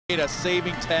Made a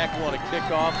saving tackle on a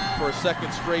kickoff for a second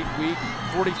straight week.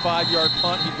 45-yard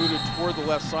punt. He booted toward the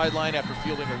left sideline after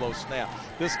fielding a low snap.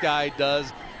 This guy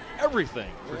does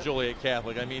everything for Joliet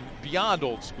Catholic. I mean, beyond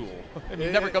old school. And he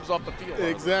never comes off the field.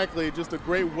 Exactly. Just a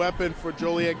great weapon for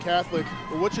Joliet Catholic.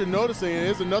 But what you're noticing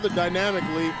is another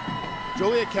dynamically.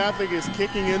 Joliet Catholic is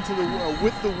kicking into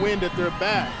with the wind at their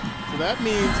back. So that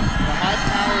means the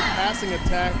high-powered passing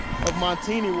attack of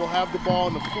Montini will have the ball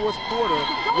in the fourth quarter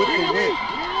with the wind.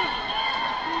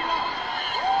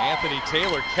 Anthony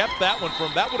Taylor kept that one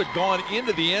that would have gone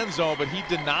into the end zone, but he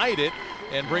denied it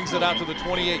and brings it out to the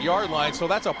 28-yard line. So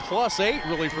that's a +8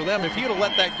 really for them. If he had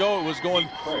let that go, it was going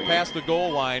past the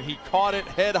goal line. He caught it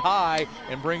head high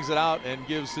and brings it out and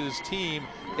gives his team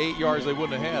 8 yards they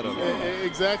wouldn't have had.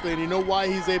 Exactly, and you know why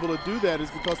he's able to do that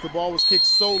is because the ball was kicked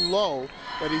so low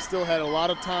that he still had a lot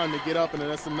of time to get up, and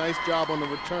that's a nice job on the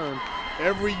return.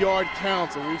 Every yard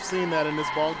counts, and we've seen that in this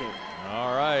ball game.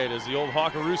 All right, as the old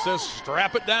Hawkaroo says,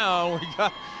 strap it down.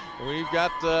 We've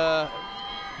got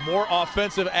more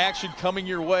offensive action coming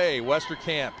your way.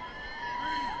 Westerkamp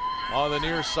on the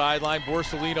near sideline.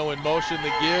 Borsellino in motion.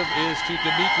 The give is to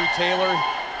Dimitri Taylor.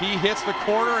 He hits the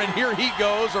corner, and here he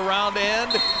goes around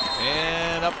end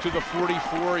and up to the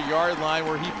 44-yard line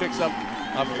where he picks up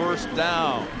a first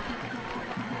down.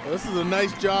 Well, this is a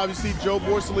nice job. You see Joe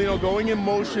Borsellino going in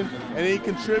motion, and he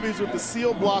contributes with the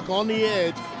seal block on the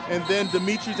edge, and then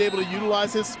Dimitri's able to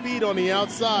utilize his speed on the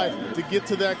outside to get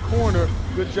to that corner.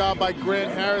 Good job by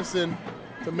Grant Harrison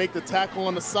to make the tackle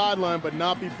on the sideline, but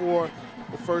not before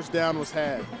the first down was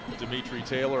had. Dimitri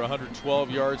Taylor,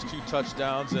 112 yards, 2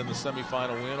 touchdowns in the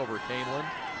semifinal win over Caneland.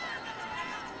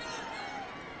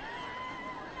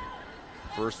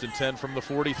 1st and 10 from the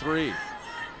 43.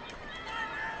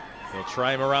 They'll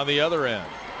try him around the other end.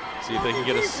 See if they can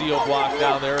get a seal block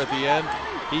down there at the end.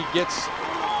 He gets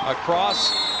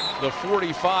across the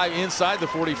 45, inside the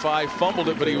 45, fumbled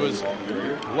it, but he was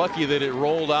lucky that it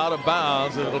rolled out of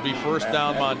bounds, and it'll be first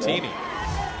down Montini.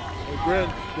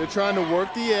 Grant, they're trying to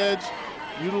work the edge,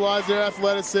 utilize their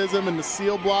athleticism and the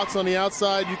seal blocks on the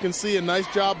outside. You can see a nice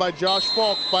job by Josh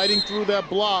Falk fighting through that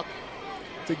block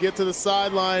to get to the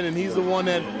sideline, and he's the one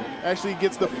that actually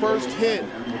gets the first hit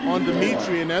on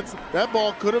Dimitri, and that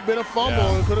ball could have been a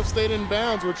fumble and could have stayed in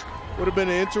bounds, which would have been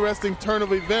an interesting turn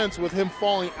of events with him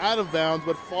falling out of bounds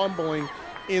but fumbling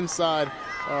inside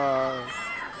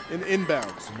in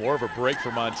inbounds. More of a break for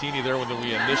Montini there than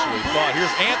we initially thought.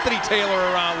 Here's Anthony Taylor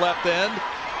around left end,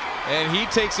 and he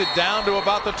takes it down to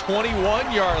about the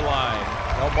 21-yard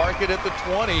line. They'll mark it at the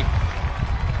 20.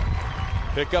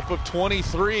 Pickup of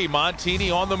 23.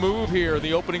 Montini on the move here in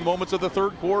the opening moments of the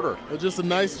third quarter. Well, just a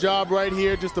nice job right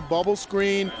here. Just a bubble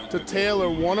screen to Taylor.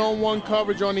 One-on-one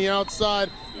coverage on the outside.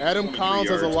 Adam Collins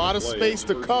has a lot of space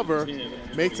to cover.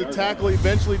 Makes a tackle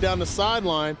eventually down the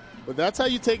sideline. But that's how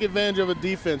you take advantage of a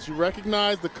defense. You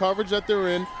recognize the coverage that they're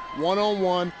in,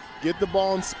 one-on-one, get the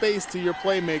ball in space to your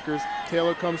playmakers.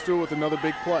 Taylor comes through with another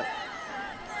big play.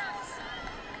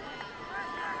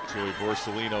 Joey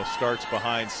Borsellino starts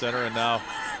behind center and now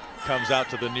comes out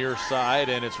to the near side,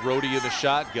 and it's Rhode in the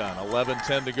shotgun.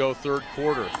 11-10 to go, third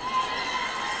quarter.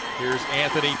 Here's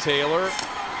Anthony Taylor.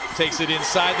 Takes it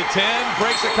inside the 10,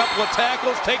 breaks a couple of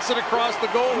tackles, takes it across the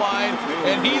goal line,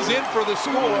 and he's in for the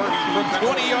score from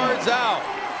 20 yards out.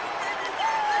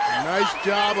 Nice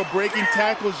job of breaking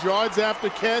tackles, yards after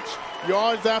catch,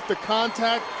 yards after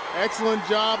contact. Excellent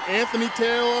job. Anthony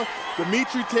Taylor,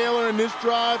 Dimitri Taylor in this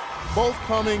drive, both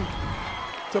coming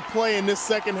to play in this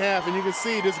second half. And you can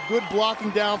see this good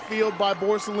blocking downfield by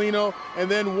Borsellino, and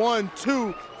then 1,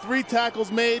 2, 3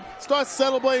 tackles made. Starts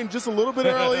celebrating just a little bit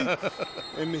early,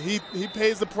 and he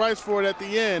pays the price for it at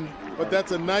the end. But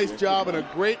that's a nice job and a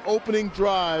great opening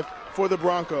drive for the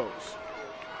Broncos.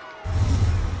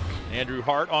 Andrew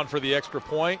Harte on for the extra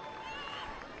point.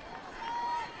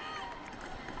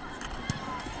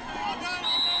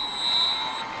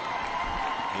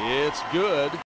 It's good.